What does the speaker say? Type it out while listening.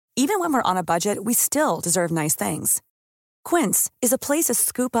Even when we're on a budget, we still deserve nice things. Quince is a place to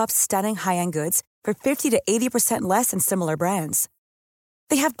scoop up stunning high-end goods for 50 to 80% less than similar brands.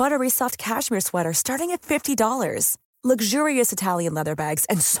 They have buttery soft cashmere sweaters starting at $50, luxurious Italian leather bags,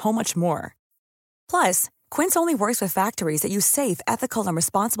 and so much more. Plus, Quince only works with factories that use safe, ethical, and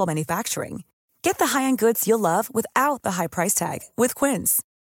responsible manufacturing. Get the high-end goods you'll love without the high price tag with Quince.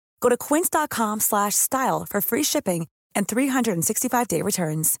 Go to quince.com/style for free shipping and 365-day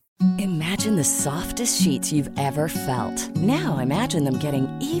returns. Imagine the softest sheets you've ever felt. Now imagine them getting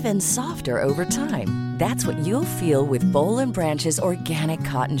even softer over time. That's what you'll feel with Boll & Branch's organic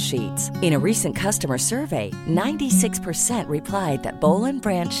cotton sheets. In a recent customer survey, 96% replied that Boll &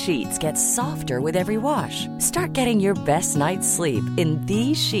 Branch sheets get softer with every wash. Start getting your best night's sleep in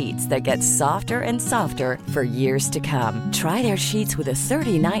these sheets that get softer and softer for years to come. Try their sheets with a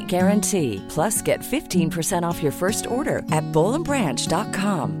 30-night guarantee. Plus, get 15% off your first order at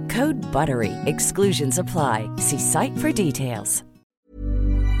bollandbranch.com. Code BUTTERY. Exclusions apply. See site for details.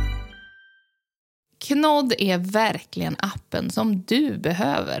 Knodd är verkligen appen som du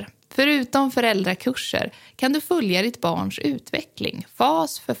behöver. Förutom föräldrakurser kan du följa ditt barns utveckling,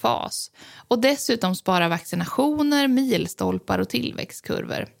 fas för fas. Och dessutom spara vaccinationer, milstolpar och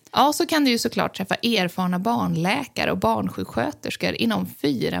tillväxtkurvor. Ja, så kan du ju såklart träffa erfarna barnläkare och barnsjuksköterskor inom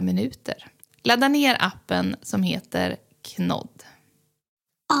 4 minuter. Ladda ner appen som heter Knodd.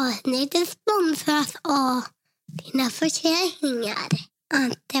 Avsnittet sponsras av dina försäkringar.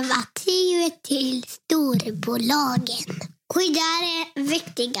 Alternativet till storbolagen. Skydda det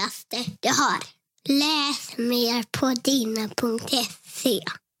viktigaste du har. Läs mer på dina.se.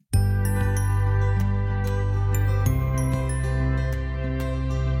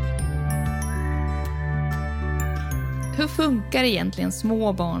 Hur funkar egentligen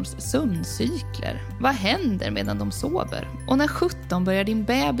småbarns sömncykler? Vad händer medan de sover? Och när 17 börjar din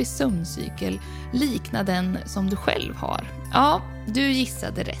bebis sömncykel likna den som du själv har? Ja, du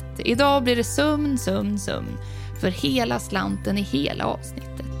gissade rätt. Idag blir det sömn för hela slanten i hela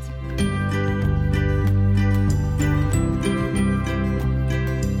avsnittet.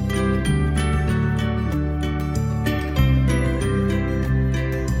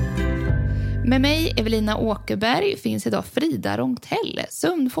 Med mig, Evelina Åkerberg, finns idag Frida Rongtell,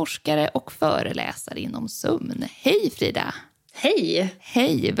 sömnforskare och föreläsare inom sömn. Hej Frida! Hej!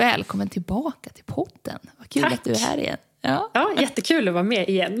 Hej, välkommen tillbaka till podden. Vad kul Tack. Att du är här igen. Ja, jättekul att vara med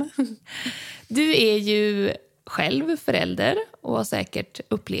igen. Du är ju själv förälder och har säkert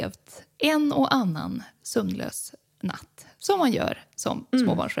upplevt en och annan sömnlös natt. Som man gör som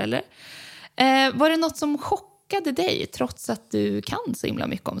småbarnsförälder. Var det något som chockade dig trots att du kan så himla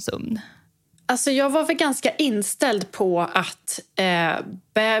mycket om sömn? Alltså jag var väl ganska inställd på att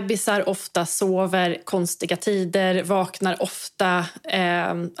bebisar ofta sover konstiga tider, vaknar ofta,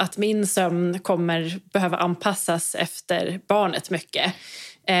 att min sömn kommer behöva anpassas efter barnet mycket.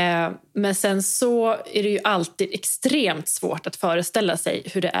 Men sen så är det ju alltid extremt svårt att föreställa sig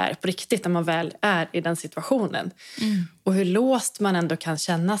hur det är på riktigt när man väl är i den situationen. Och hur låst man ändå kan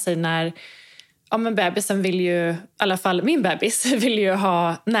känna sig när... Ja, men bebisen vill ju, i alla fall min bebis, vill ju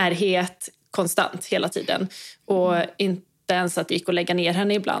ha närhet konstant hela tiden. Och inte ens att det gick att lägga ner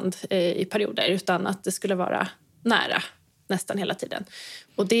henne ibland i perioder, utan att det skulle vara nära nästan hela tiden.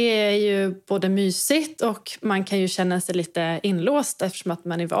 Och det är ju både mysigt och man kan ju känna sig lite inlåst eftersom att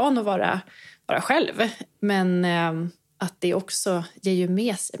man är van att vara själv. Men att det också ger ju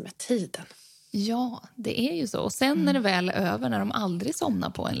med sig med tiden. Ja, det är ju så. Och sen när det väl är över, när de aldrig somnar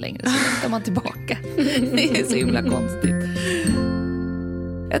på en längre, så längtar man tillbaka. Det är så himla konstigt.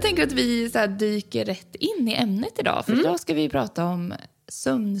 Jag tänker att vi så här dyker rätt in i ämnet idag. För idag ska vi prata om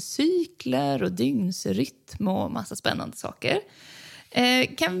sömncykler och dygnsrytm och massa spännande saker.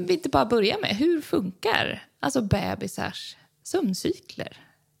 Kan vi inte bara börja med, hur funkar alltså bebisars sömncykler?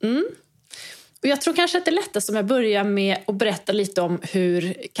 Och jag tror kanske att det är lättast om jag börjar med att berätta lite om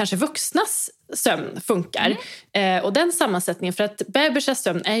hur kanske vuxnas sömn funkar. Och den sammansättningen, för att bebisars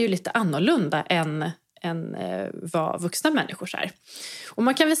sömn är ju lite annorlunda än vad vuxna människor är. Och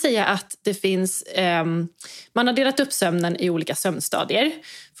man kan väl säga att det finns, man har delat upp sömnen i olika sömnstadier.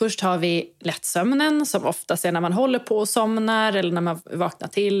 Först har vi lättsömnen som oftast är när man håller på och somnar eller när man vaknar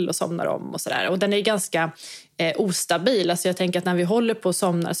till och somnar om och sådär. Och den är ganska ostabil. Alltså jag tänker att när vi håller på och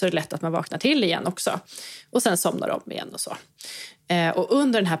somnar så är det lätt att man vaknar till igen också. Och sen somnar om igen och så. Och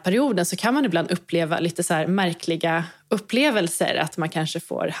under den här perioden så kan man ibland uppleva lite så här märkliga upplevelser. Att man kanske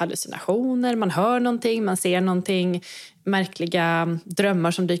får hallucinationer, man hör någonting, man ser någonting. Märkliga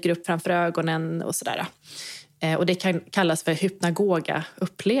drömmar som dyker upp framför ögonen och sådär. Och det kan kallas för hypnagoga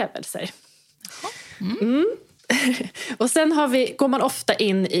upplevelser. Och sen går man ofta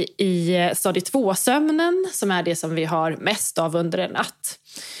in i stadie 2-sömnen som är det som vi har mest av under en natt.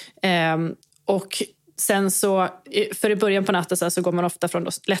 Och sen så, för i början på natten så går man ofta från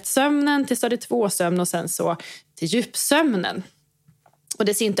lättsömnen till stadie 2-sömn och sen så till djupsömnen. Och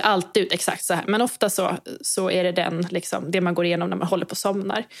det ser inte alltid ut exakt så här, men ofta så är det det man går igenom när man håller på och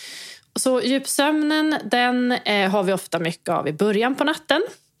somnar. Så djupsömnen, den har vi ofta mycket av i början på natten.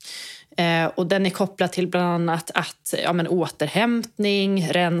 Och den är kopplad till bland annat återhämtning,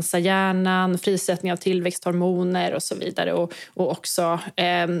 rensa hjärnan, frisättning av tillväxthormoner och så vidare. Och också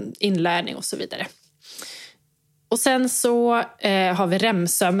inlärning och så vidare. Och sen så har vi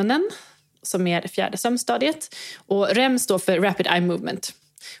REM-sömnen som är det 4:e sömnstadiet. Och REM står för Rapid Eye Movement.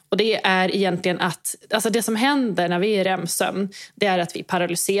 Och det är egentligen det som händer när vi är i REM-sömn, det är att vi är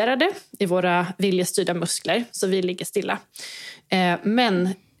paralyserade i våra viljestyrda muskler, så vi ligger stilla. Men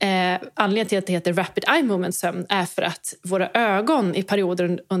anledningen till att det heter Rapid Eye Movement-sömn är för att våra ögon i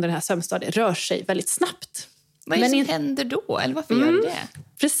perioder under den här sömnstadiet rör sig väldigt snabbt. Vad är det som händer då? Eller varför gör det?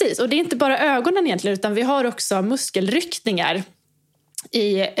 Precis, och det är inte bara ögonen egentligen, utan vi har också muskelryckningar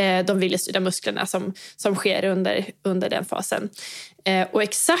i de viljestyrda musklerna som sker under den fasen. Och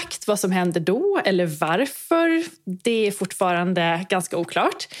exakt vad som händer då eller varför, det är fortfarande ganska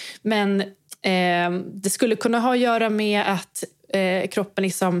oklart. Men det skulle kunna ha att göra med att kroppen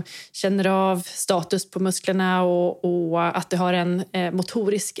liksom känner av status på musklerna och att det har en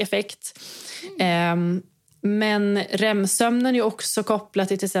motorisk effekt. Men REM-sömnen är också kopplat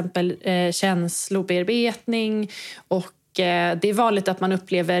till exempel känslobearbetning och det är vanligt att man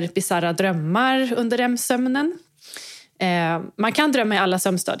upplever bizarra drömmar under REM-sömnen. Man kan drömma i alla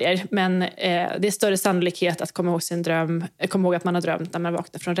sömnstadier, men det är större sannolikhet att komma ihåg sin dröm, komma ihåg att man har drömt när man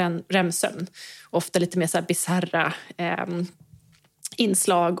vaknar från REM-sömn. Ofta lite mer så här bizarra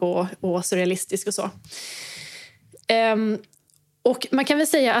inslag och surrealistisk och så. Och man kan väl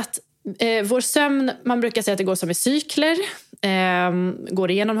säga att vår sömn, man brukar säga att det går som i cykler,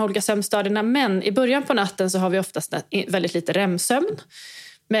 går igenom de olika sömnstadierna, men i början på natten så har vi oftast väldigt lite REM-sömn,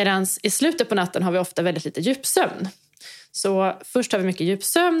 medan i slutet på natten har vi ofta väldigt lite djupsömn. Så först har vi mycket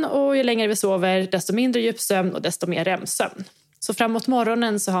djupsömn och ju längre vi sover desto mindre djupsömn och desto mer REM-sömn. Så framåt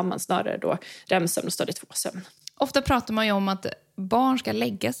morgonen så har man snarare då REM-sömn och stadie 2-sömn. Ofta pratar man ju om att barn ska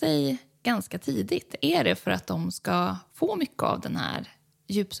lägga sig ganska tidigt. Är det för att de ska få mycket av den här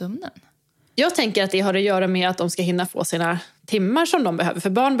djupsömnen? Jag tänker att det har att göra med att de ska hinna få sina timmar som de behöver. För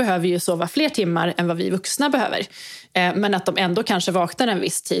barn behöver ju sova fler timmar än vad vi vuxna behöver. Men att de ändå kanske vaknar en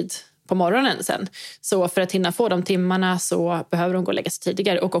viss tid på morgonen sen. Så för att hinna få de timmarna så behöver de gå och lägga sig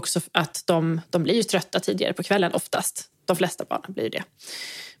tidigare. Och också att de blir ju trötta tidigare på kvällen oftast. De flesta barnen blir det.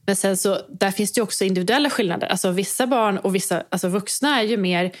 Men sen så, där finns det ju också individuella skillnader. Alltså vissa barn och vissa vuxna är ju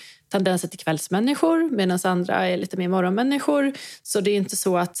mer tendenser till kvällsmänniskor, medan andra är lite mer morgonmänniskor. Så det är inte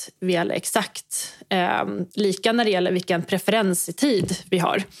så att vi alla är exakt lika när det gäller vilken preferens i tid vi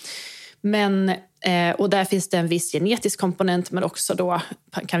har. Men, och där finns det en viss genetisk komponent, men också då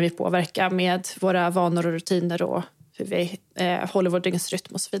kan vi påverka med våra vanor och rutiner och hur vi håller vår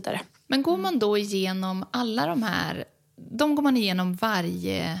dygnsrytm och så vidare. Men går man då igenom alla de här, går man igenom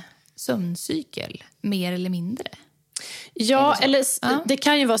varje sömncykel mer eller mindre? Ja, eller det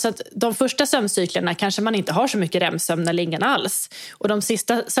kan ju vara så att de första sömncyklerna kanske man inte har så mycket REM-sömn eller ingen alls. Och de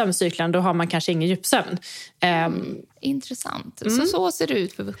sista sömncyklerna, då har man kanske ingen djupsömn. Intressant. Så ser det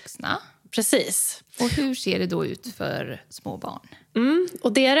ut för vuxna. Precis. Och hur ser det då ut för små barn?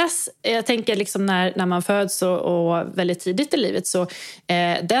 Och jag tänker liksom när man föds och väldigt tidigt i livet så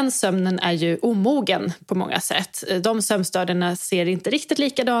den sömnen är ju omogen på många sätt. De sömnstadierna ser inte riktigt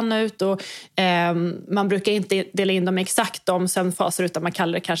likadana ut och man brukar inte dela in dem i exakt de sömnfaser, utan man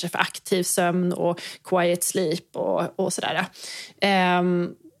kallar det kanske för aktiv sömn och quiet sleep och sådär.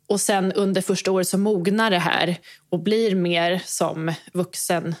 Och sen under första året så mognar det här och blir mer som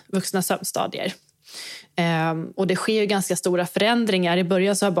vuxna sömnstadier. Och det sker ju ganska stora förändringar. I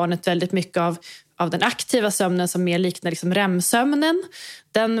början så har barnet väldigt mycket av den aktiva sömnen som mer liknar liksom REM-sömnen.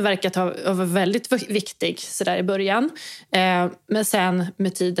 Den verkar vara väldigt viktig så där i början. Men sen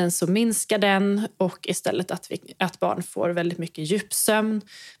med tiden så minskar den och istället att barn får väldigt mycket djupsömn.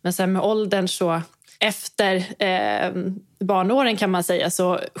 Men sen med åldern så efter barnåren kan man säga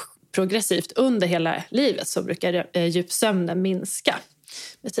så progressivt under hela livet så brukar djupsömnen minska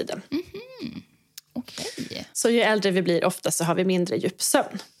med tiden. Mm-hmm. Okay. Så ju äldre vi blir ofta så har vi mindre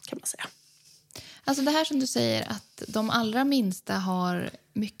djupsömn kan man säga. Alltså det här som du säger att de allra minsta har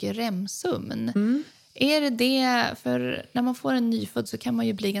mycket REM-sömn. Är det för när man får en nyfödd så kan man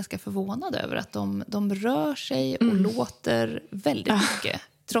ju bli ganska förvånad över att de rör sig och låter väldigt mycket.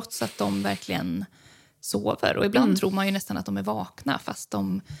 Trots att de verkligen sover. Och ibland tror man ju nästan att de är vakna fast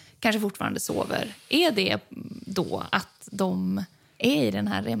de kanske fortfarande sover. Är det då att de är i den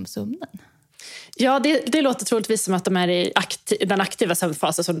här REM-sömnen? Ja, det låter troligtvis som att de är i den aktiva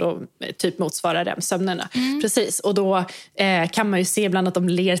sömnfasen som då typ motsvarar REM-sömnerna. Precis, och då kan man ju se ibland att de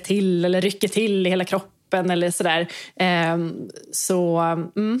ler till eller rycker till i hela kroppen eller sådär.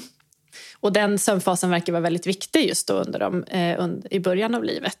 Och den sömnfasen verkar vara väldigt viktig just då i början av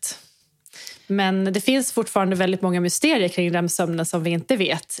livet. Men det finns fortfarande väldigt många mysterier kring REM-sömnen som vi inte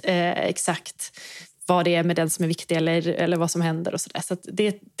vet exakt vad det är med den som är viktig eller vad som händer och sådär. Så att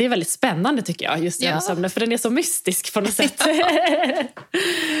det är väldigt spännande tycker jag, just REM-sömnen, för den är så mystisk på något sätt.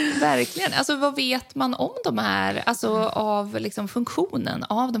 Verkligen. Alltså vad vet man om de här, alltså av liksom funktionen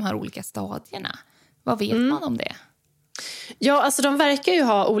av de här olika stadierna? Vad vet man om det? Ja, alltså de verkar ju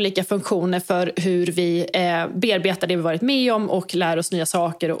ha olika funktioner för hur vi bearbetar det vi varit med om och lär oss nya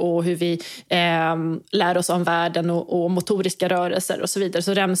saker och hur vi lär oss om världen och motoriska rörelser och så vidare.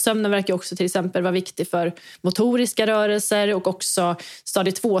 Så REM-sömnen verkar också till exempel vara viktig för motoriska rörelser och också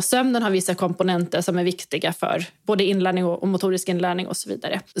stadie 2-sömnen har vissa komponenter som är viktiga för både inlärning och motorisk inlärning och så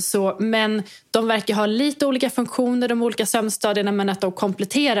vidare. Men de verkar ha lite olika funktioner, de olika sömnstadierna, men att de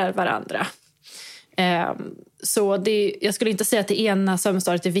kompletterar varandra. Så jag skulle inte säga att det ena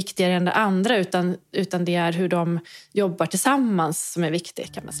sömnstadiet är viktigare än det andra utan det är hur de jobbar tillsammans som är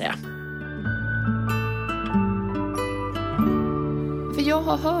viktigt, kan man säga. För jag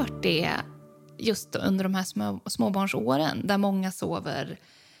har hört det just under de här småbarnsåren där många sover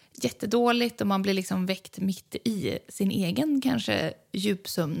jättedåligt och man blir liksom väckt mitt i sin egen kanske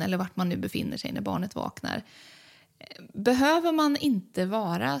djupsömn eller vart man nu befinner sig när barnet vaknar. Behöver man inte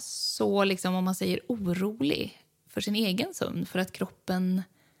vara så, liksom, om man säger, orolig för sin egen sömn för att kroppen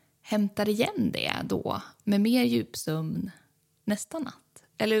hämtar igen det då med mer djupsömn nästa natt?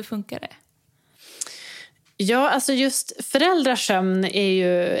 Eller hur funkar det? Ja, alltså just föräldrars sömn är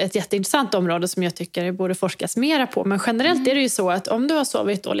ju ett jätteintressant område som jag tycker det borde forskas mera på. Men generellt är det ju så att om du har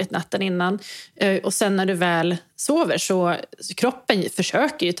sovit dåligt natten innan och sen när du väl sover så kroppen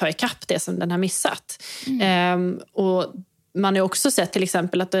försöker ju ta ikapp det som den har missat. Och man har också sett till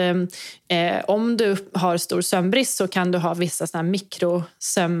exempel att om du har stor sömnbrist så kan du ha vissa såna här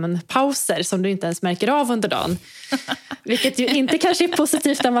mikrosömnpauser som du inte ens märker av under dagen. Vilket ju inte kanske är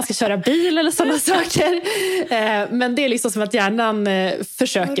positivt när man ska köra bil eller sådana saker. Men det är liksom som att hjärnan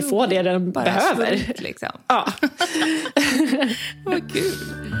försöker få det den behöver. Svult, liksom. Ja. Vad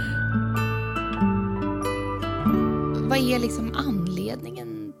kul. Vad är liksom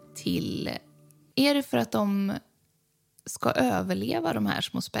anledningen till? Är det för att de ska överleva, de här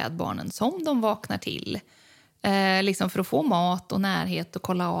små spädbarnen som de vaknar till? Liksom för att få mat och närhet och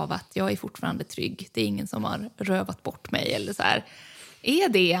kolla av att jag är fortfarande trygg. Det är ingen som har rövat bort mig eller så här. Är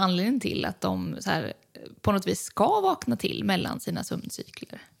det anledningen till att de så här, på något vis ska vakna till mellan sina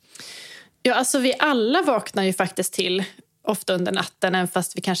sömncykler? Ja, alltså vi alla vaknar ju faktiskt till ofta under natten, även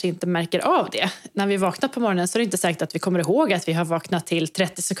fast vi kanske inte märker av det. När vi vaknar på morgonen så är det inte säkert att vi kommer ihåg att vi har vaknat till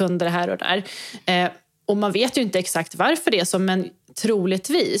 30 sekunder här och där. Och man vet ju inte exakt varför det är så, men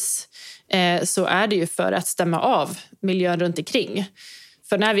troligtvis så är det ju för att stämma av miljön runt omkring.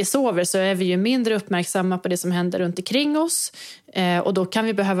 För när vi sover så är vi ju mindre uppmärksamma på det som händer runt omkring oss. Och då kan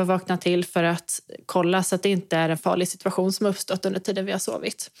vi behöva vakna till för att kolla så att det inte är en farlig situation som uppstått under tiden vi har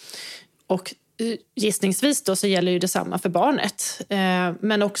sovit. Och gissningsvis då så gäller ju detsamma för barnet.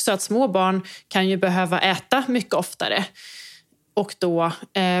 Men också att små barn kan ju behöva äta mycket oftare. Och då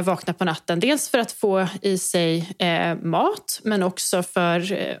vakna på natten. Dels för att få i sig mat. Men också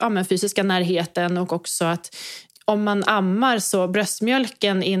för fysiska närheten. Och också att om man ammar så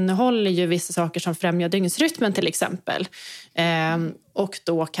bröstmjölken innehåller ju vissa saker som främjar dygnsrytmen till exempel. Och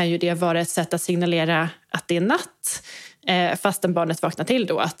då kan ju det vara ett sätt att signalera att det är natt. Fastän barnet vaknar till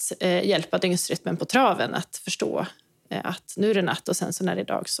då, att hjälpa dygnsrytmen på traven, att förstå att nu är det natt och sen så när det är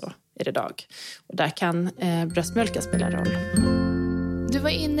dag så är det dag. Och där kan bröstmjölken spela roll. Du var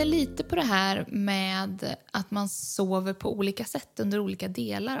inne lite på det här med att man sover på olika sätt under olika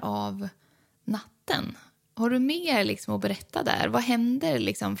delar av natten. Har du mer liksom att berätta där? Vad händer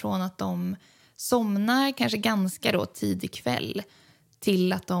liksom från att de somnar kanske ganska då tidig kväll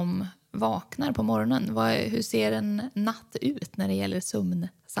till att de vaknar på morgonen? Hur ser en natt ut när det gäller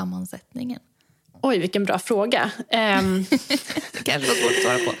sömnsammansättningen? Oj, vilken bra fråga. Kanske var svårt att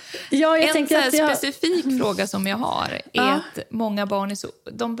svara på. Ja, en specifik fråga som jag har är att många barn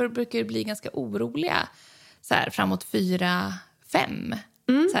de brukar bli ganska oroliga så här, framåt 4-5.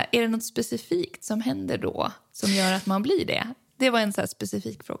 Så här, är det något specifikt som händer då som gör att man blir det? Det var en så här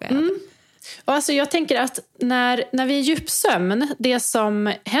specifik fråga jag hade. Och alltså jag tänker att när vi är i djupsömn, det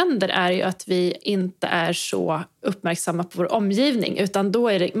som händer är ju att vi inte är så uppmärksamma på vår omgivning, utan då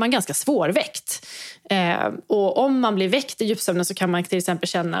är man ganska svårväckt. Och om man blir väckt i djupsömnen så kan man till exempel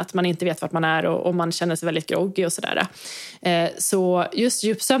känna att man inte vet vart man är och man känner sig väldigt groggy och sådär. Så just i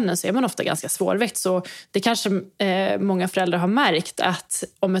djupsömnen så är man ofta ganska svårväckt. Så det kanske många föräldrar har märkt att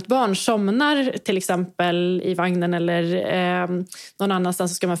om ett barn somnar till exempel i vagnen eller någon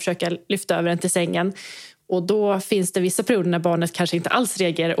annanstans, så ska man försöka lyfta över den till sängen. Och då finns det vissa perioder när barnet kanske inte alls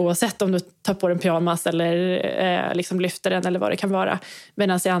reagerar, oavsett om du tar på en pyjamas eller liksom lyfter den eller vad det kan vara.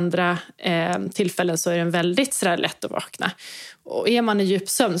 Medan i andra tillfällen så är den väldigt sådär lätt att vakna. Och är man i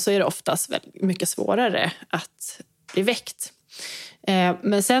djupsömn så är det oftast väldigt mycket svårare att bli väckt.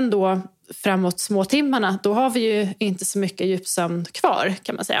 Men sen då framåt småtimmarna, då har vi ju inte så mycket djupsömn kvar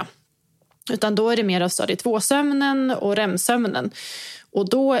kan man säga. Utan då är det mer av stadie 2-sömnen och REM-sömnen. Och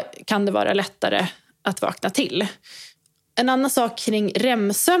då kan det vara lättare att vakna till. En annan sak kring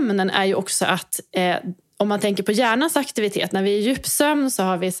REM-sömnen är ju också att om man tänker på hjärnans aktivitet, när vi är i djupsömn så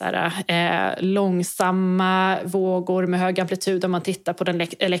har vi så här, långsamma vågor med hög amplitud om man tittar på den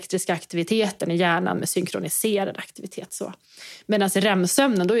elektriska aktiviteten i hjärnan med synkroniserad aktivitet. Så. Medan i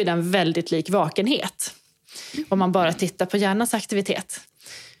REM-sömnen då är den väldigt lik vakenhet om man bara tittar på hjärnans aktivitet.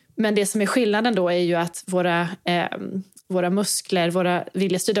 Men det som är skillnaden då är ju att våra muskler, våra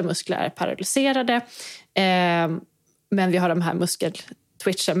viljestyrda muskler är paralyserade. Men vi har de här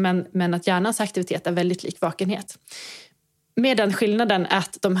muskeltwitchen. Men att hjärnans aktivitet är väldigt lik vakenhet. Med den skillnaden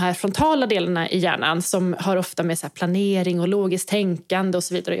att de här frontala delarna i hjärnan som har ofta med så här planering och logiskt tänkande och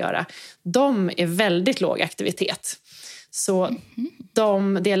så vidare att göra. De är väldigt låg aktivitet. Så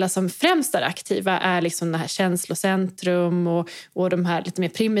de delar som främst är aktiva är liksom det här känslocentrum och de här lite mer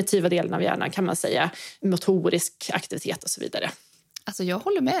primitiva delarna av hjärnan kan man säga. Motorisk aktivitet och så vidare. Alltså jag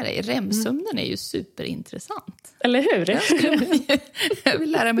håller med dig. REM-sömnen är ju superintressant. Eller hur? Jag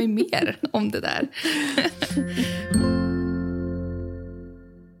vill lära mig mer om det där.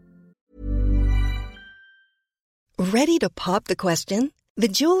 Ready to pop the question? The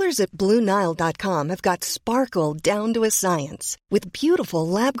jewelers at BlueNile.com have got sparkle down to a science with beautiful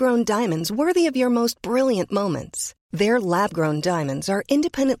lab-grown diamonds worthy of your most brilliant moments. Their lab-grown diamonds are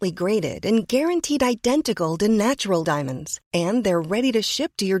independently graded and guaranteed identical to natural diamonds, and they're ready to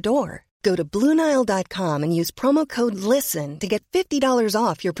ship to your door. Go to BlueNile.com and use promo code LISTEN to get $50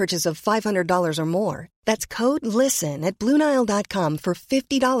 off your purchase of $500 or more. That's code LISTEN at BlueNile.com for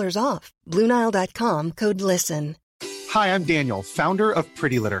 $50 off. BlueNile.com, code LISTEN. Hi, I'm Daniel, founder of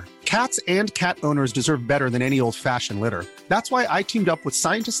Pretty Litter. Cats and cat owners deserve better than any old-fashioned litter. That's why I teamed up with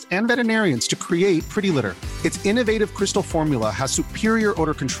scientists and veterinarians to create Pretty Litter. Its innovative crystal formula has superior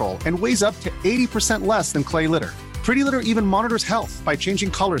odor control and weighs up to 80% less than clay litter. Pretty Litter even monitors health by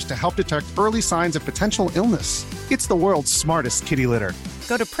changing colors to help detect early signs of potential illness. It's the world's smartest kitty litter.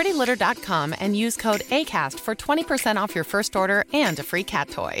 Go to prettylitter.com and use code ACAST for 20% off your first order and a free cat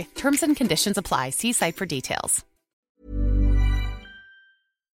toy. Terms and conditions apply. See site for details.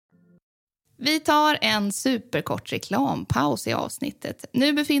 Vi tar en superkort reklampaus i avsnittet.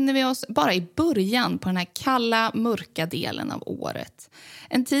 Nu befinner vi oss bara i början på den här kalla, mörka delen av året.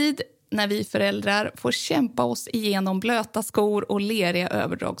 En tid när vi föräldrar får kämpa oss igenom blöta skor och leriga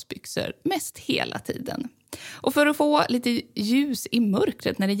överdragsbyxor mest hela tiden. Och för att få lite ljus i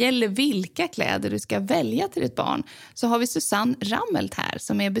mörkret när det gäller vilka kläder du ska välja till ditt barn så har vi Susanne Rammelt här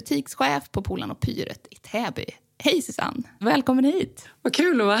som är butikschef på Polarn och Pyret i Täby. Hej Susanne, välkommen hit. Vad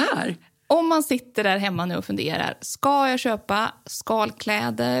kul att vara här. Om man sitter där hemma nu och funderar, ska jag köpa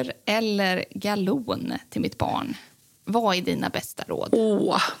skalkläder eller galon till mitt barn? Vad är dina bästa råd?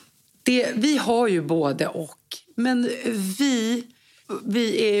 Vi har ju både och. Men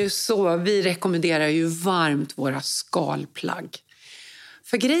vi rekommenderar ju varmt våra skalplagg.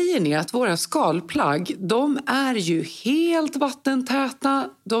 För grejen är att våra skalplagg, de är ju helt vattentäta.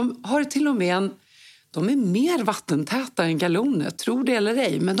 De har till och med de är mer vattentäta än galoner, tror det eller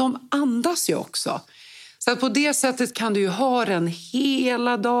ej. Men de andas ju också. Så att på det sättet kan du ju ha den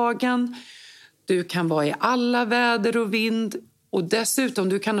hela dagen. Du kan vara i alla väder och vind. Och dessutom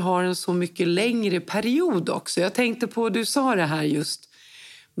du kan ha den så mycket längre period också. Jag tänkte på, du sa det här just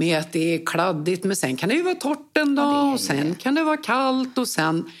med att det är kladdigt. Men sen kan det ju vara torrt en dag och sen kan det vara kallt och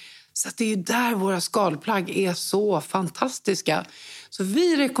sen... Så att det är ju där våra skalplagg är så fantastiska. Så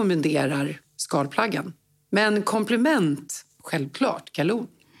vi rekommenderar skalplaggen. Men komplement, självklart, galon.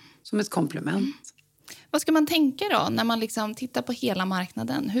 Som ett komplement. Vad ska man tänka då när man liksom tittar på hela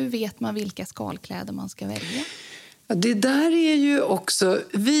marknaden? Hur vet man vilka skalkläder man ska välja? Ja, det där är ju också...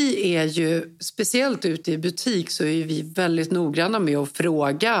 Vi är ju, speciellt ute i butik så är vi väldigt noggranna med att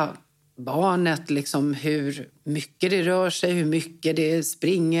fråga barnet, liksom hur mycket det rör sig, hur mycket det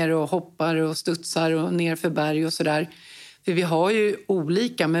springer och hoppar och studsar och ner för berg och sådär. För vi har ju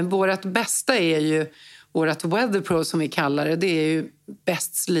olika, men vårt bästa är ju vårt Weather Pro som vi kallar det. Det är ju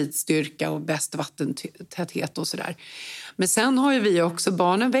bäst slitstyrka och bäst vattentäthet och sådär. Men sen har ju vi också,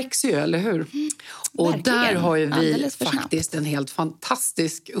 barnen växer ju, eller hur? Och verkligen. där har ju vi faktiskt en helt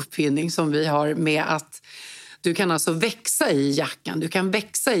fantastisk uppfinning som vi har med att du kan alltså växa i jackan, du kan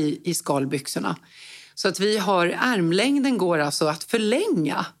växa i skalbyxorna. Så att vi har, ärmlängden går alltså att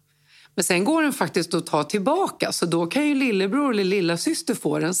förlänga. Men sen går den faktiskt att ta tillbaka, så då kan ju lillebror eller lilla syster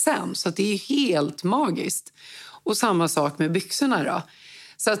få den sen. Så att det är helt magiskt. Och samma sak med byxorna då.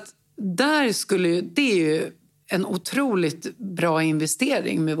 Så att det är ju en otroligt bra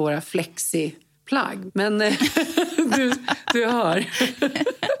investering med våra flexi-plagg. Men du hör.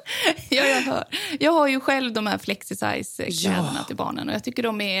 Ja, jag hör. Jag har ju själv de här flexi-size-kläderna till barnen. Och jag tycker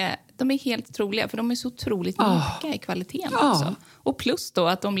de är helt otroliga. För de är så otroligt mjuka i kvaliteten också. Och plus då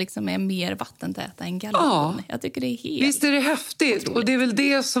att de liksom är mer vattentäta än galon. Jag tycker det är helt... Visst är det häftigt. Otroligt. Och det är väl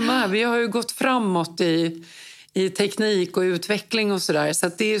det som är. Vi har ju gått framåt i teknik och utveckling och sådär. Så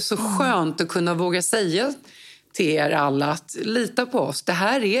att det är så skönt att kunna våga säga till er alla att lita på oss. Det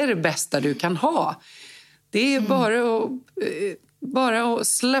här är det bästa du kan ha. Det är bara att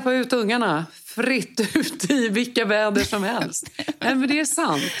släppa ut ungarna fritt ut i vilka väder som helst. Nej, men det är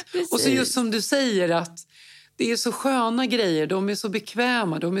sant. Precis. Och så just som du säger att det är så sköna grejer. De är så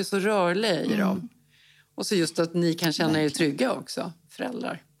bekväma, de är så rörliga i dem. Och så just att ni kan känna er trygga också,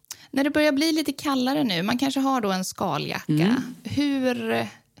 föräldrar. När det börjar bli lite kallare nu, man kanske har då en skaljacka.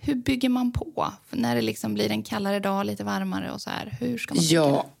 Hur bygger man på när det liksom blir en kallare dag, lite varmare och så här? Hur ska man bygga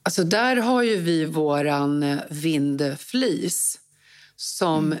det? Alltså där har ju vi våran vindflis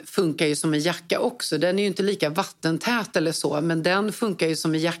som funkar ju som en jacka också. Den är ju inte lika vattentät eller så, men den funkar ju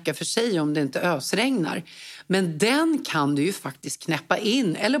som en jacka för sig om det inte ösregnar. Men den kan du ju faktiskt knäppa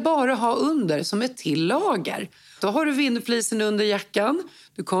in eller bara ha under som ett till lager. Då har du vindflisen under jackan,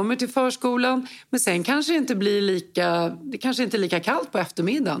 du kommer till förskolan, men sen kanske det inte blir lika kallt på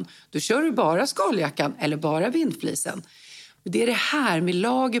eftermiddagen. Då kör du bara skaljackan eller bara vindflisen. Det är det här med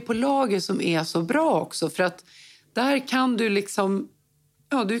lager på lager som är så bra också, för att där kan du liksom...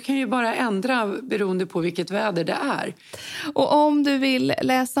 Ja, du kan ju bara ändra beroende på vilket väder det är. Och om du vill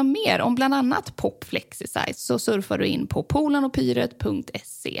läsa mer om bland annat Pop Flexi-size så surfar du in på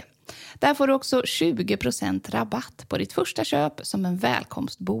polanopyret.se. Där får du också 20% rabatt på ditt första köp som en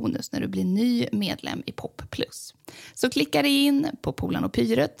välkomstbonus när du blir ny medlem i Pop Plus. Så klicka dig in på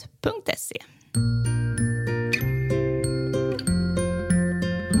polanopyret.se.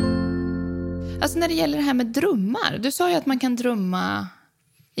 Alltså när det gäller det här med drömmar. Du sa ju att man kan drömma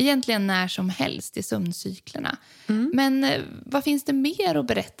egentligen när som helst i sömncyklerna. Men vad finns det mer att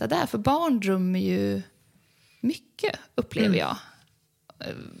berätta där? För barn drömmer ju mycket, upplever jag.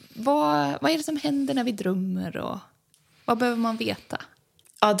 Vad är det som händer när vi drömmer och vad behöver man veta?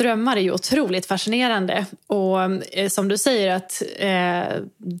 Ja, drömmar är ju otroligt fascinerande. Och som du säger att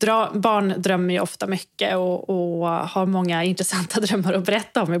barn drömmer ju ofta mycket och har många intressanta drömmar att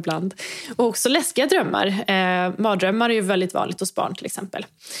berätta om ibland. Och också läskiga drömmar. Mardrömmar är ju väldigt vanligt hos barn till exempel.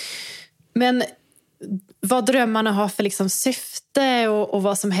 Men vad drömmarna har för liksom syfte och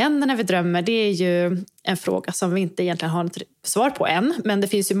vad som händer när vi drömmer, det är ju en fråga som vi inte egentligen har ett svar på än. Men det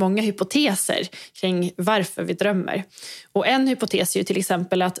finns ju många hypoteser kring varför vi drömmer. Och en hypotes är ju till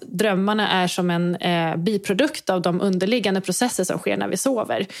exempel att drömmarna är som en biprodukt av de underliggande processer som sker när vi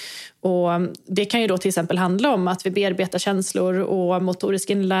sover. Och det kan ju då till exempel handla om att vi bearbetar känslor och motorisk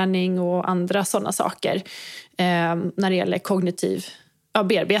inlärning och andra sådana saker när det gäller kognitiv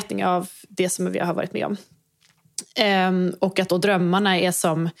bearbetning av det som vi har varit med om. Och att då drömmarna är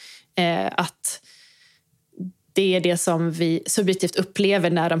som att det är det som vi subjektivt upplever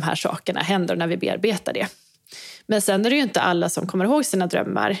när de här sakerna händer och när vi bearbetar det. Men sen är det ju inte alla som kommer ihåg sina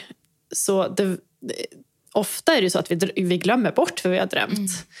drömmar. Så ofta är det så att vi glömmer bort vad vi har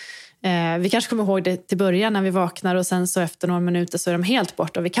drömt. Vi kanske kommer ihåg det till början när vi vaknar och sen så efter några minuter så är de helt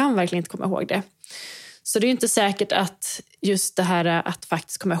bort och vi kan verkligen inte komma ihåg det. Så det är inte säkert att just det här att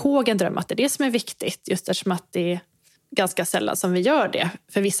faktiskt komma ihåg en dröm, att det är det som är viktigt. Just eftersom att det är ganska sällan som vi gör det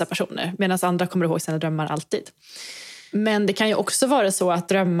för vissa personer. Medan andra kommer ihåg sina drömmar alltid. Men det kan ju också vara så att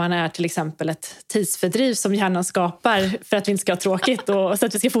drömmarna är till exempel ett tidsfördriv som hjärnan skapar för att vi inte ska ha tråkigt och så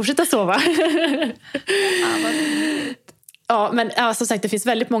att vi ska fortsätta sova. Ja, men som sagt, det finns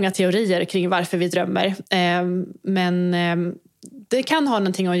väldigt många teorier kring varför vi drömmer. Men det kan ha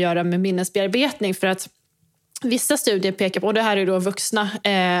någonting att göra med minnesbearbetning, för att vissa studier pekar på, och det här är då vuxna,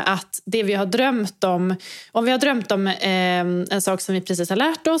 att det vi har drömt om vi har drömt om en sak som vi precis har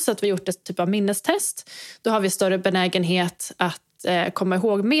lärt oss, att vi gjort ett typ av minnestest, då har vi större benägenhet att komma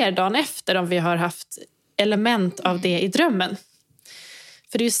ihåg mer dagen efter om vi har haft element av det i drömmen.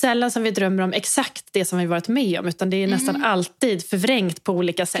 För det är ju sällan som vi drömmer om exakt det som vi varit med om, utan det är nästan alltid förvrängt på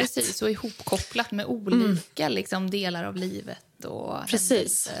olika sätt. Precis, och ihopkopplat med olika liksom, delar av livet och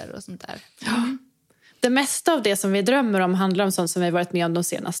händelser och sånt där. Ja. Det mesta av det som vi drömmer om handlar om sånt som vi har varit med om den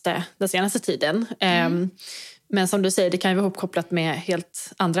senaste tiden. Men som du säger, det kan ju vara ihopkopplat med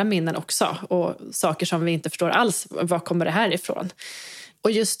helt andra minnen också. Och saker som vi inte förstår alls, var kommer det här ifrån?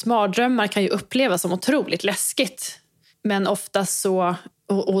 Och just mardrömmar kan ju upplevas som otroligt läskigt. Men ofta så,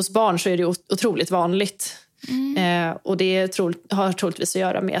 och hos barn så är det otroligt vanligt. Och det har troligtvis att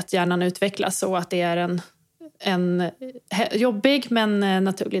göra med att hjärnan utvecklas så att det är en jobbig men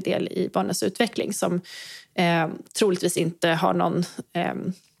naturlig del i barnens utveckling som troligtvis inte har någon,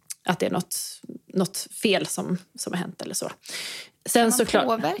 att det är något fel som har hänt eller så. Sen kan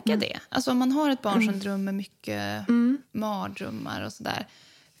man påverka det? Alltså om man har ett barn som drömmer mycket mardrömmar och sådär.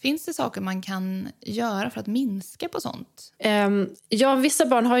 Finns det saker man kan göra för att minska på sånt? Ja, vissa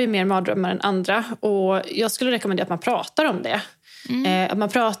barn har ju mer mardrömmar än andra. Och jag skulle rekommendera att man pratar om det. Att man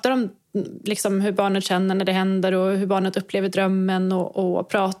pratar om liksom, hur barnet känner när det händer och hur barnet upplever drömmen och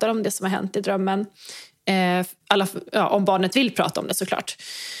pratar om det som har hänt i drömmen. Om barnet vill prata om det såklart.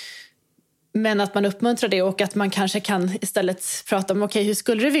 Men att man uppmuntrar det och att man kanske kan istället prata om hur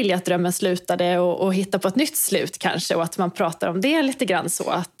skulle du vilja att drömmen slutade och hitta på ett nytt slut kanske, och att man pratar om det lite grann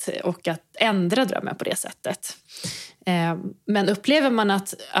så och att ändra drömmen på det sättet. Men upplever man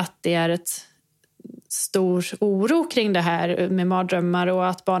att det är ett stor oro kring det här med mardrömmar och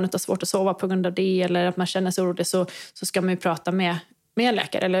att barnet har svårt att sova på grund av det, eller att man känner sig orolig, så ska man ju prata med en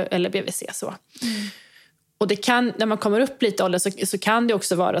läkare eller BVC så. Och det kan, när man kommer upp lite ålder så kan det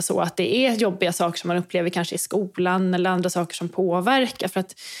också vara så att det är jobbiga saker som man upplever kanske i skolan eller andra saker som påverkar. För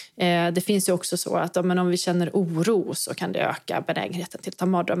att det finns ju också så att om vi känner oro så kan det öka benägenheten till att ha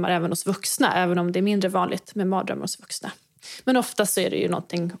mardrömmar även hos vuxna. Även om det är mindre vanligt med mardrömmar hos vuxna. Men oftast så är det ju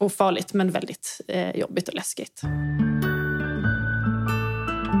någonting ofarligt men väldigt jobbigt och läskigt.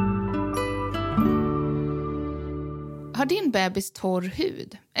 Har din bebis torr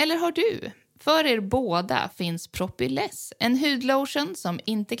hud? Eller har du? För er båda finns Propyless, en hudlotion som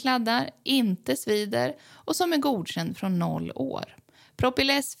inte kladdar, inte svider och som är godkänd från 0 år.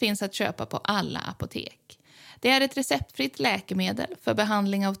 Propyless finns att köpa på alla apotek. Det är ett receptfritt läkemedel för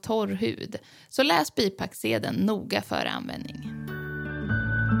behandling av torr hud, så läs bipacksedeln noga före användning.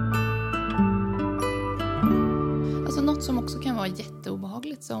 Alltså något som också kan vara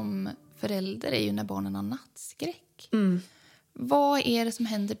jätteobehagligt som förälder är ju när barnen har nattskräck. Vad är det som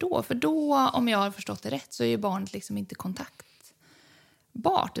händer då? För då, om jag har förstått det rätt, så är ju barnet liksom inte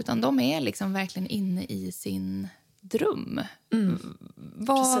kontaktbart. Utan de är liksom verkligen inne i sin dröm.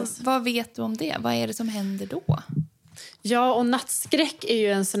 Vad vet du om det? Vad är det som händer då? Ja, och nattskräck är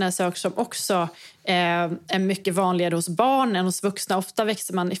ju en sån här sak som också är mycket vanligare hos barn än hos vuxna. Ofta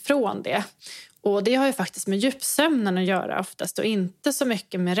växer man ifrån det. Och det har ju faktiskt med djupsömnen att göra oftast och inte så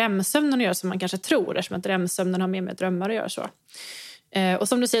mycket med REM-sömnen att göra som man kanske tror, eftersom att REM-sömnen har mer med drömmar att göra så. Och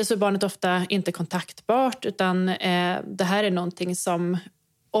som du säger så är barnet ofta inte kontaktbart, utan det här är någonting som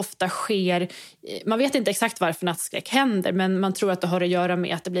ofta sker. Man vet inte exakt varför nattskräck händer, men man tror att det har att göra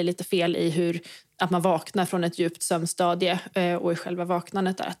med att det blir lite fel i att man vaknar från ett djupt sömnstadie och i själva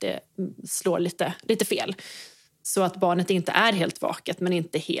vaknandet där, att det slår lite fel. Så att barnet inte är helt vaket men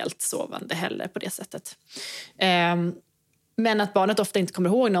inte helt sovande heller på det sättet. Men att barnet ofta inte kommer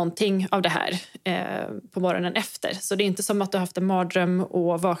ihåg någonting av det här på morgonen efter. Så det är inte som att du har haft en mardröm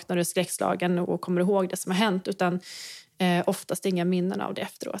och vaknar ur skräckslagen och kommer ihåg det som har hänt, utan oftast inga minnen av det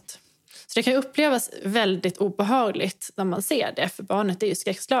efteråt. Så det kan upplevas väldigt obehagligt när man ser det, för barnet är ju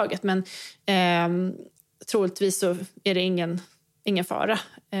skräckslaget, men troligtvis så är det ingen fara.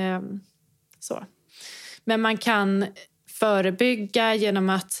 Så. Men man kan förebygga genom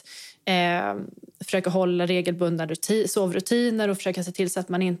att försöka hålla regelbundna sovrutiner och försöka se till så att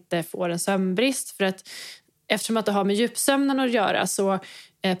man inte får en sömnbrist. För att eftersom att det har med djupsömnen att göra, så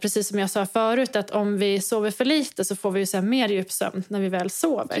precis som jag sa förut, att om vi sover för lite så får vi ju så mer djupsömn när vi väl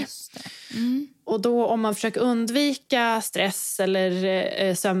sover. Just det. Och då om man försöker undvika stress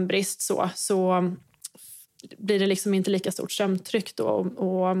eller sömnbrist så blir det liksom inte lika stort sömntryck då,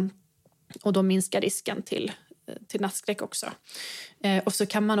 och då minskar risken till nattskräck också. Och så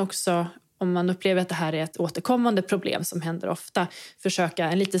kan man också, om man upplever att det här är ett återkommande problem som händer ofta, försöka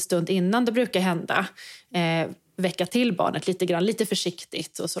en liten stund innan det brukar hända väcka till barnet lite grann, lite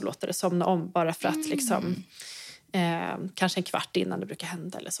försiktigt och så låter det somna om bara för att liksom, kanske en kvart innan det brukar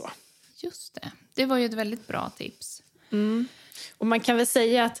hända eller så. Just det. Det var ju ett väldigt bra tips. Och man kan väl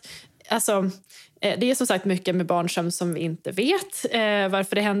säga att alltså, det är som sagt mycket med barnsömn som vi inte vet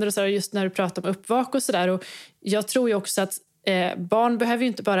varför det händer och så, just när du pratar om uppvak och sådär. Och jag tror ju också att barn behöver ju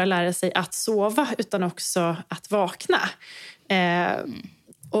inte bara lära sig att sova utan också att vakna.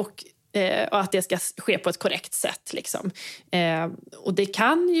 Och att det ska ske på ett korrekt sätt. Liksom. Och det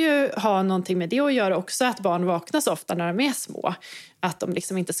kan ju ha någonting med det att göra också, att barn vaknas ofta när de är små. Att de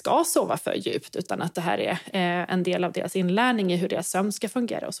liksom inte ska sova för djupt utan att det här är en del av deras inlärning i hur deras sömn ska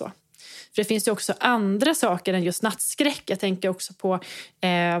fungera och så. För det finns ju också andra saker än just nattskräck. Jag tänker också på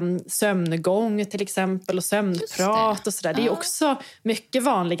sömngång till exempel och sömnprat och sådär. Det är också mycket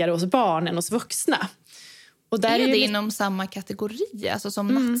vanligare hos barn än hos vuxna. Och där är det inom samma kategori, alltså som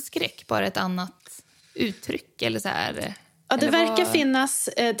nattskräck, bara ett annat uttryck eller så här? Ja, det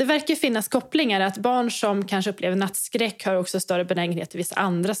verkar finnas kopplingar, att barn som kanske upplever nattskräck har också större benägenhet till vissa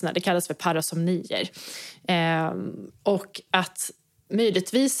andra sådana, det kallas för parasomnier. Och att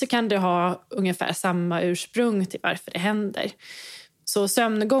möjligtvis så kan det ha ungefär samma ursprung till varför det händer. Så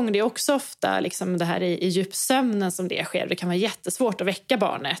sömngång, det är också ofta liksom det här i djupsömnen som det sker. Det kan vara jättesvårt att väcka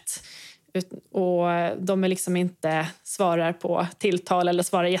barnet. Och de är liksom inte svarar på tilltal eller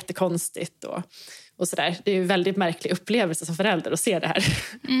svarar jättekonstigt och sådär. Det är ju en väldigt märklig upplevelse som förälder att se det här.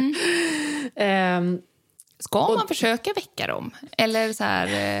 Ska man försöka väcka dem? Eller så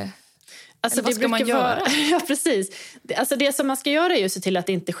här... Alltså vad ska man göra? Ja, precis. Alltså det som man ska göra är ju att se till att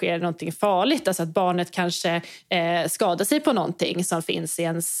det inte sker någonting farligt. Alltså att barnet kanske skadar sig på någonting som finns i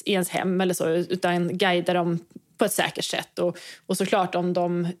ens hem eller så. Utan guida dem på ett säkert sätt. Och såklart om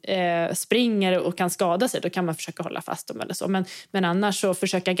de springer och kan skada sig, då kan man försöka hålla fast dem eller så. Men annars så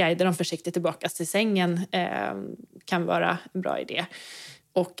försöka guida dem försiktigt tillbaka till sängen kan vara en bra idé.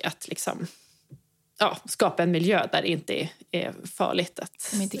 Och att liksom... skapa en miljö där det inte är farligt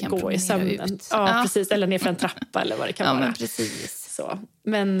att gå i sömnen. Ja, precis. Eller ner för en trappa eller vad det kan vara. Men precis. Så.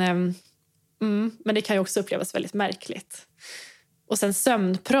 Men det kan ju också upplevas väldigt märkligt. Och sen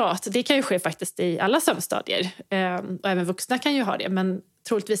sömnprat, det kan ju ske faktiskt i alla sömnstadier. Och även vuxna kan ju ha det, men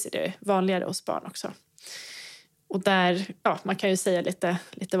troligtvis är det vanligare hos barn också. Och där, man kan ju säga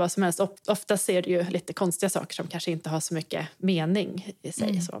lite vad som helst. Ofta ser det ju lite konstiga saker som kanske inte har så mycket mening i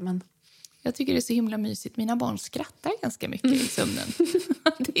sig. Så, men... Jag tycker det är så himla mysigt. Mina barn skrattar ganska mycket i sömnen.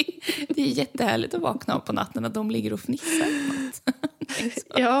 Det är jättehärligt att vakna upp på natten att de ligger och fnissar.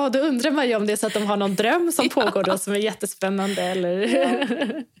 Ja, då undrar man ju om det är så att de har någon dröm som pågår då som är jättespännande. Eller... Ja,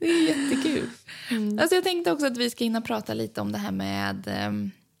 det är jättekul. Alltså jag tänkte också att vi ska hinna prata lite om det här med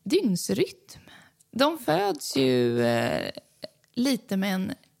dygnsrytm. De föds ju lite med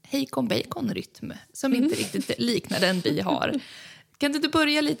en hejkon-bacon-rytm som inte riktigt liknar den vi har. Kan du inte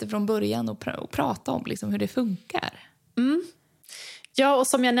börja lite från början och prata om liksom hur det funkar? Ja, och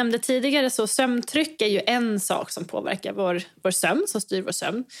som jag nämnde tidigare så sömntryck är ju en sak som påverkar vår sömn, som styr vår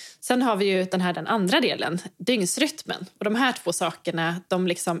sömn. Sen har vi ju den andra delen, dygnsrytmen. Och de här två sakerna, de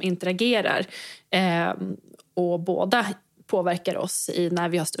liksom interagerar och båda påverkar oss i när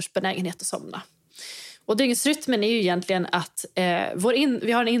vi har störst benägenhet att somna. Och dygnsrytmen är ju egentligen att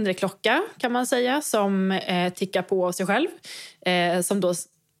vi har en inre klocka kan man säga som tickar på av sig själv. Som då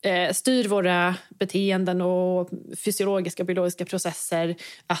styr våra beteenden och fysiologiska och biologiska processer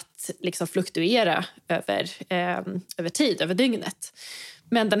att liksom fluktuera över tid, över dygnet.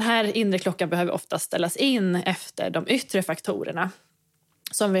 Men den här inre klockan behöver ofta ställas in efter de yttre faktorerna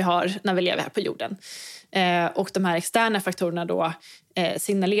som vi har när vi lever här på jorden. Och de här externa faktorerna då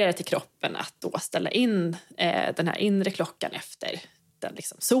signalerar till kroppen att då ställa in den här inre klockan efter den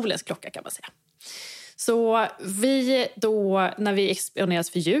liksom solens klocka kan man säga. Så vi då, när vi exponeras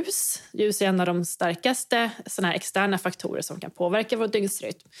för ljus är en av de starkaste såna här externa faktorer som kan påverka vår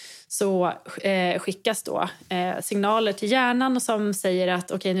dygnsrytm, så skickas då signaler till hjärnan som säger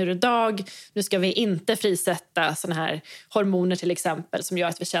att okej, nu är det dag, nu ska vi inte frisätta såna här hormoner till exempel som gör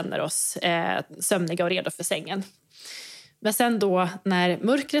att vi känner oss sömniga och redo för sängen. Men sen då när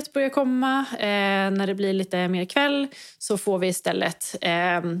mörkret börjar komma, när det blir lite mer kväll, så får vi istället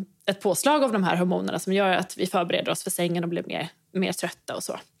ett påslag av de här hormonerna som gör att vi förbereder oss för sängen och blir mer trötta och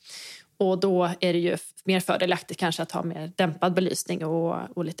så. Och då är det ju mer fördelaktigt kanske att ha mer dämpad belysning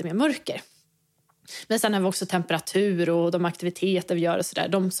och lite mer mörker. Men sen har vi också temperatur och de aktiviteter vi gör och sådär.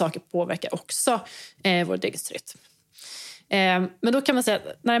 De saker påverkar också vår dygnsrytm. Men då kan man säga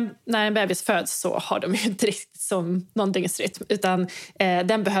att när en bebis föds så har de ju inte riktigt som någon dygnsrytm, utan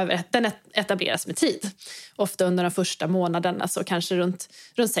den etableras med tid. Ofta under de första månaderna, så kanske runt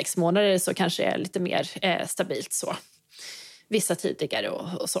 6 månader så kanske är lite mer stabilt så. Vissa tidigare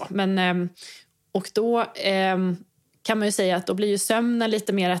och så. Men, och då kan man ju säga att då blir ju sömnen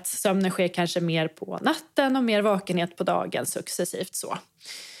lite mer, att sömnen sker kanske mer på natten och mer vakenhet på dagen successivt så.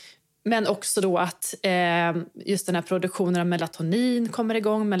 Men också då att just den här produktionen av melatonin kommer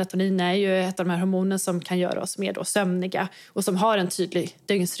igång. Melatonin är ju ett av de här hormonen som kan göra oss mer då sömniga och som har en tydlig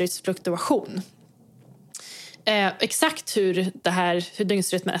dygnsrytmsfluktuation. Exakt hur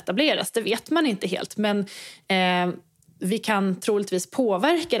dygnsrytmen etableras, det vet man inte helt. Men vi kan troligtvis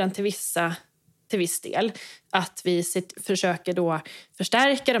påverka den till viss del. Att vi försöker då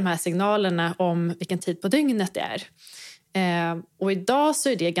förstärka de här signalerna om vilken tid på dygnet det är. Och idag så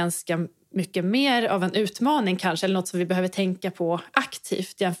är det ganska mycket mer av en utmaning kanske, eller något som vi behöver tänka på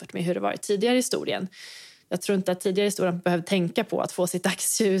aktivt jämfört med hur det varit tidigare i historien. Jag tror inte att tidigare i historien behövde tänka på att få sitt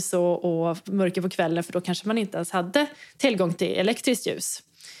dagsljus och mörker på kvällen, för då kanske man inte ens hade tillgång till elektriskt ljus.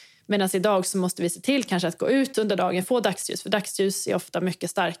 Medan idag så måste vi se till kanske att gå ut under dagen, få dagsljus, för dagsljus är ofta mycket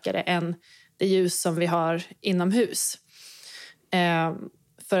starkare än det ljus som vi har inomhus.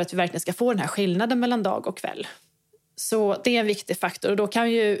 För att vi verkligen ska få den här skillnaden mellan dag och kväll. Så det är en viktig faktor, och då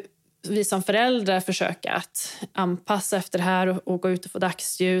kan ju vi som föräldrar försöka att anpassa efter det här och gå ut och få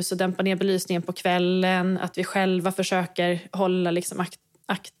dagsljus och dämpa ner belysningen på kvällen. Att vi själva försöker hålla liksom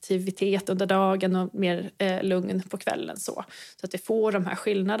aktivitet under dagen och mer lugn på kvällen så att vi får de här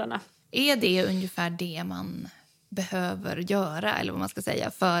skillnaderna. Är det ungefär det man behöver göra, eller vad man ska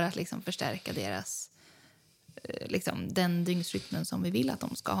säga, för att liksom förstärka deras den dygnsrytmen som vi vill att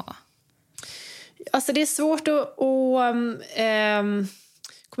de ska ha? Alltså det är svårt att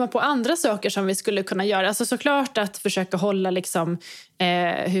komma på andra saker som vi skulle kunna göra. Alltså såklart att försöka hålla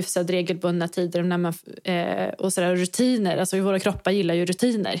hyfsad regelbundna tider när man, och sådär, rutiner. Alltså våra kroppar gillar ju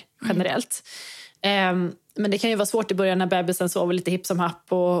rutiner generellt. Men det kan ju vara svårt i början när bebisen sover lite hipp som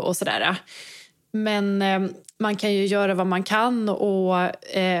happ och sådär. Men man kan ju göra vad man kan, och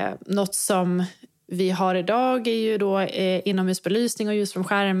något som vi har idag är ju då inomhusbelysning och ljus från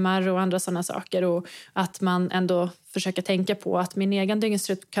skärmar och andra sådana saker. Och att man ändå försöker tänka på att min egen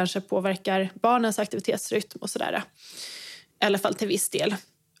dygnsrytm kanske påverkar barnens aktivitetsrytm och sådär. I alla fall till viss del.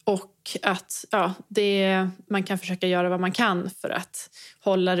 Och att man kan försöka göra vad man kan för att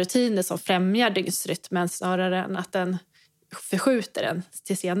hålla rutiner som främjar dygnsrytmen snarare än att den förskjuter den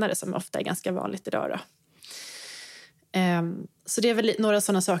till senare, som ofta är ganska vanligt idag då. Så det är väl några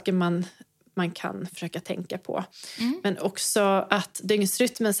sådana saker man kan försöka tänka på. Men också att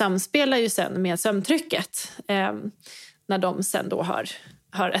dygnsrytmen samspelar ju sen med sömntrycket. När de sen då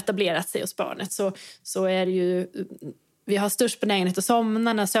har etablerat sig hos barnet så är det ju, vi har störst benägenhet att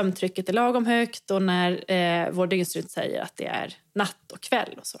somna när sömntrycket är lagom högt och när vår dygnsrytm säger att det är natt och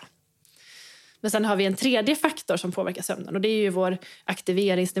kväll och så. Men sen har vi en tredje faktor som påverkar sömnen, och det är ju vår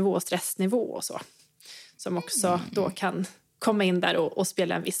aktiveringsnivå och stressnivå och så. Som också då kan komma in där och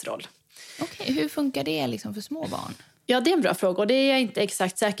spela en viss roll. Okej, hur funkar det för små barn? Ja, det är en bra fråga, och det är jag inte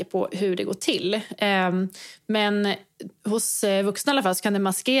exakt säker på hur det går till. Men hos vuxna i alla fall så kan det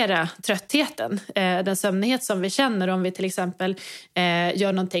maskera tröttheten. Den sömnighet som vi känner om vi till exempel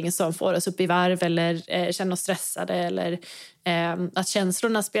gör någonting som får oss upp i varv eller känner oss stressade. Eller att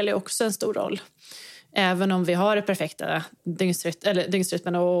känslorna spelar också en stor roll. Även om vi har det perfekta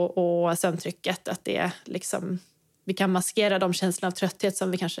dygnsrytmen och sömntrycket. Att det vi kan maskera de känslorna av trötthet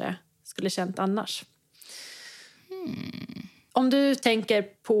som vi kanske skulle känt annars. Om du tänker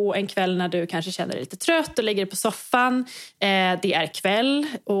på en kväll när du kanske känner dig lite trött och lägger dig på soffan. Det är kväll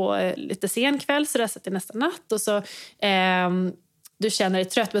och lite sen kväll, så det är nästan natt. Och så du känner dig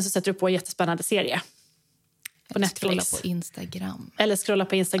trött, men så sätter du på en jättespännande serie på Netflix. Scrolla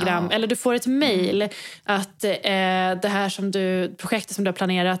på Instagram. Eller du får ett mejl att det här projektet som du har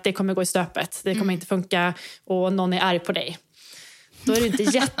planerat, det kommer gå i stöpet. Det kommer inte funka och någon är arg på dig. Då är det inte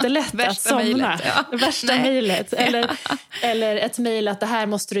jättelätt att somna. Värsta mejlet. Eller ett mejl att det här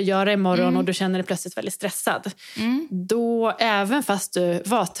måste du göra imorgon och du känner dig plötsligt väldigt stressad. Då, även fast du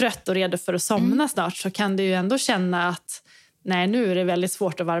var trött och redo för att somna snart, så kan du ju ändå känna att nej, nu är det väldigt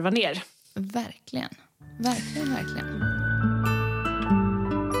svårt att varva ner. Verkligen.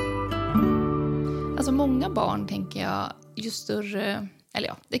 Alltså många barn, tänker jag, ju större... Eller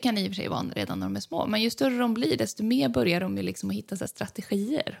ja, det kan i och för sig vara redan när de är små. Men ju större de blir, desto mer börjar de ju att hitta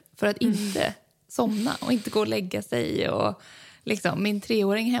strategier för att inte somna och inte gå och lägga sig. Och Liksom, min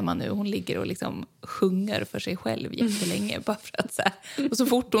 3-åring hemma nu, hon ligger och liksom sjunger för sig själv jättelänge. Bara för att, så här, och så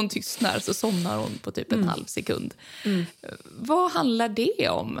fort hon tystnar så somnar hon på typ en halv sekund. Vad handlar det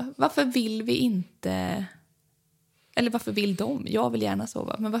om? Varför vill vi inte... Eller varför vill de? Jag vill gärna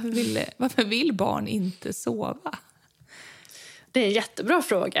sova. Men varför vill barn inte sova? Det är en jättebra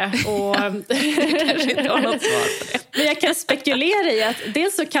fråga. Och kanske inte har något svar på det. Men jag kan spekulera i att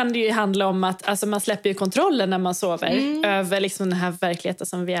dels så kan det ju handla om att alltså man släpper ju kontrollen när man sover över liksom den här verkligheten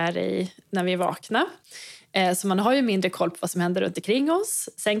som vi är i när vi är vakna. Så man har ju mindre koll på vad som händer runt omkring oss.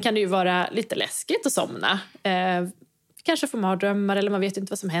 Sen kan det ju vara lite läskigt att somna. Kanske får mardrömmar eller man vet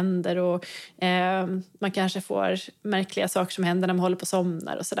inte vad som händer. Och man kanske får märkliga saker som händer när man håller på och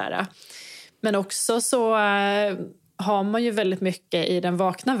somnar och sådär. Men också så... har man ju väldigt mycket i den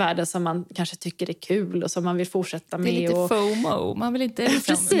vakna världen som man kanske tycker är kul och som man vill fortsätta med. Det är lite FOMO. Man vill inte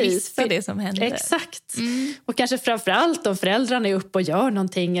liksom missa det som händer. Exakt. Och kanske framförallt om föräldrarna är uppe och gör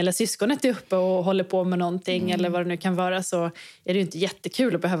någonting eller syskonet är uppe och håller på med någonting eller vad det nu kan vara, så är det ju inte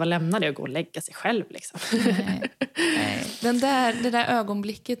jättekul att behöva lämna det och gå och lägga sig själv. Liksom. Nej. Det där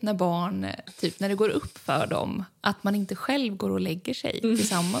ögonblicket när barn, typ när det går upp för dem att man inte själv går och lägger sig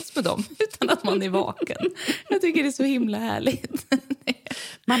tillsammans med dem utan att man är vaken. Jag tycker det är så himla härligt.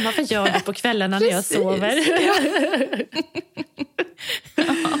 Mamma, vad gör du på kvällarna när jag sover?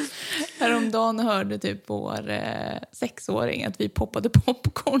 Ja. Häromdagen hörde typ vår 6-åring att vi poppade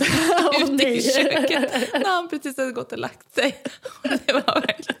popcorn ute i köket när han precis hade gått och lagt sig. Och det var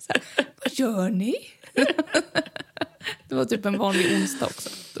verkligen så här, vad gör ni? Det var typ en vanlig onsdag också.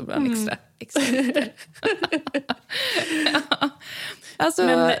 Då blev han extra. Ja.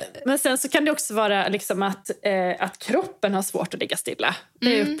 Alltså, men sen så kan det också vara liksom att kroppen har svårt att ligga stilla.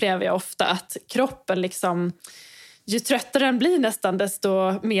 Det upplever jag ofta, att kroppen liksom, ju tröttare den blir nästan,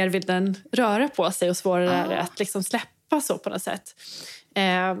 desto mer vill den röra på sig och svårare är det att liksom släppa så på något sätt.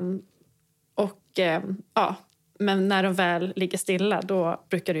 Men när de väl ligger stilla, då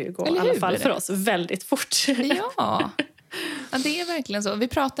brukar det ju gå i alla fall för oss väldigt fort. Ja, det är verkligen så. Vi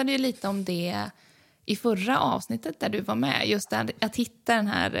pratade ju lite om det i förra avsnittet där du var med. Just där, att hitta den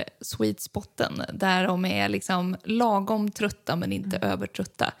här sweet spoten där de är liksom lagom trötta men inte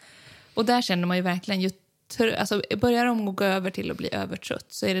övertrötta. Och där känner man ju verkligen, börjar de gå över till att bli övertrött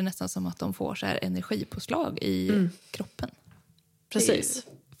så är det nästan som att de får så här energipåslag i kroppen. Precis.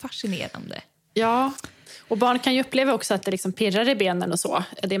 Det är fascinerande. Ja, och barn kan ju uppleva också att det liksom pirrar i benen och så.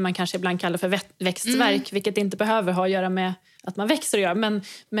 Det man kanske ibland kallar för växtverk, vilket inte behöver ha att göra med att man växer och gör.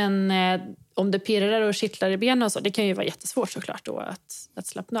 Men om det pirrar och kittlar i benen och så, det kan ju vara jättesvårt såklart då att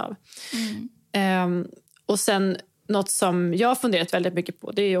slappna av. Och sen något som jag har funderat väldigt mycket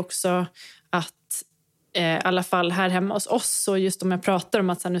på, det är ju också att i alla fall här hemma hos oss, så just om jag pratar om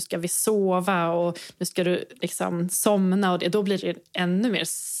att så här, nu ska vi sova och nu ska du liksom somna, och då blir det ännu mer,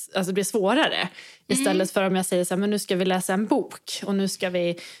 alltså det blir svårare. Istället för om jag säger så här, men nu ska vi läsa en bok och nu ska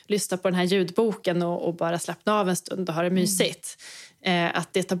vi lyssna på den här ljudboken och bara slappna av en stund och ha det mysigt.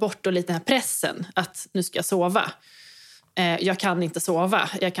 Att det tar bort då lite den här pressen att nu ska jag sova. Jag kan inte sova,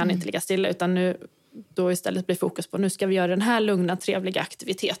 jag kan inte ligga stilla, utan nu då istället blir fokus på nu ska vi göra den här lugna, trevliga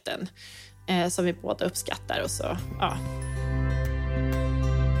aktiviteten som vi båda uppskattar. Och så, ja.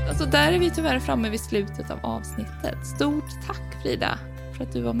 Alltså där är vi tyvärr framme vid slutet av avsnittet. Stort tack Frida för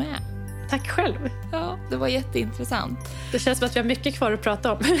att du var med. Tack själv. Ja, det var jätteintressant. Det känns som att vi har mycket kvar att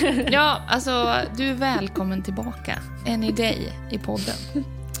prata om. Ja, alltså du är välkommen tillbaka. Any day i podden.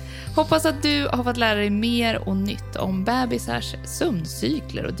 Hoppas att du har fått lära dig mer och nytt om bebisars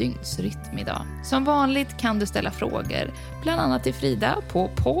sömncykler och dygnsrytm idag. Som vanligt kan du ställa frågor, bland annat till Frida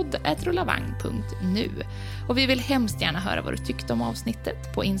på podd@rullavagn.nu. Och vi vill hemskt gärna höra vad du tyckte om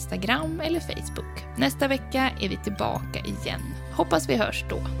avsnittet på Instagram eller Facebook. Nästa vecka är vi tillbaka igen. Hoppas vi hörs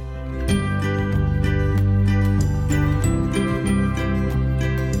då.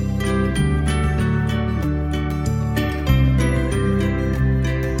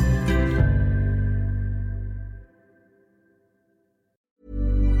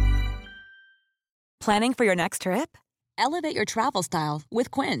 Planning for your next trip? Elevate your travel style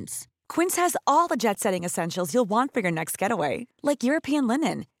with Quince. Quince has all the jet-setting essentials you'll want for your next getaway, like European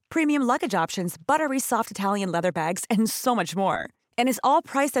linen, premium luggage options, buttery soft Italian leather bags, and so much more. And is all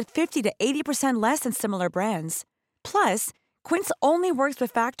priced at 50 to 80% less than similar brands. Plus, Quince only works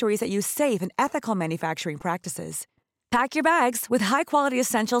with factories that use safe and ethical manufacturing practices. Pack your bags with high-quality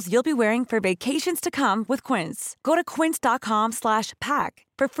essentials you'll be wearing for vacations to come with Quince. Go to quince.com/pack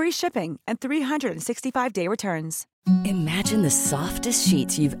for free shipping and 365-day returns. Imagine the softest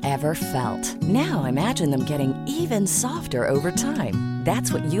sheets you've ever felt. Now imagine them getting even softer over time.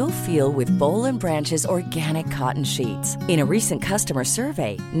 That's what you'll feel with Boll & Branch's organic cotton sheets. In a recent customer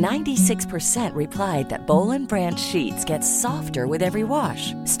survey, 96% replied that Boll & Branch sheets get softer with every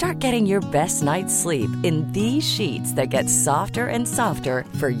wash. Start getting your best night's sleep in these sheets that get softer and softer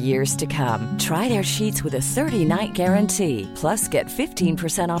for years to come. Try their sheets with a 30-night guarantee. Plus, get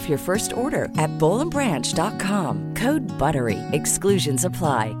 15% off your first order at bollandbranch.com. Code BUTTERY. Exclusions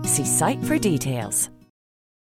apply. See site for details.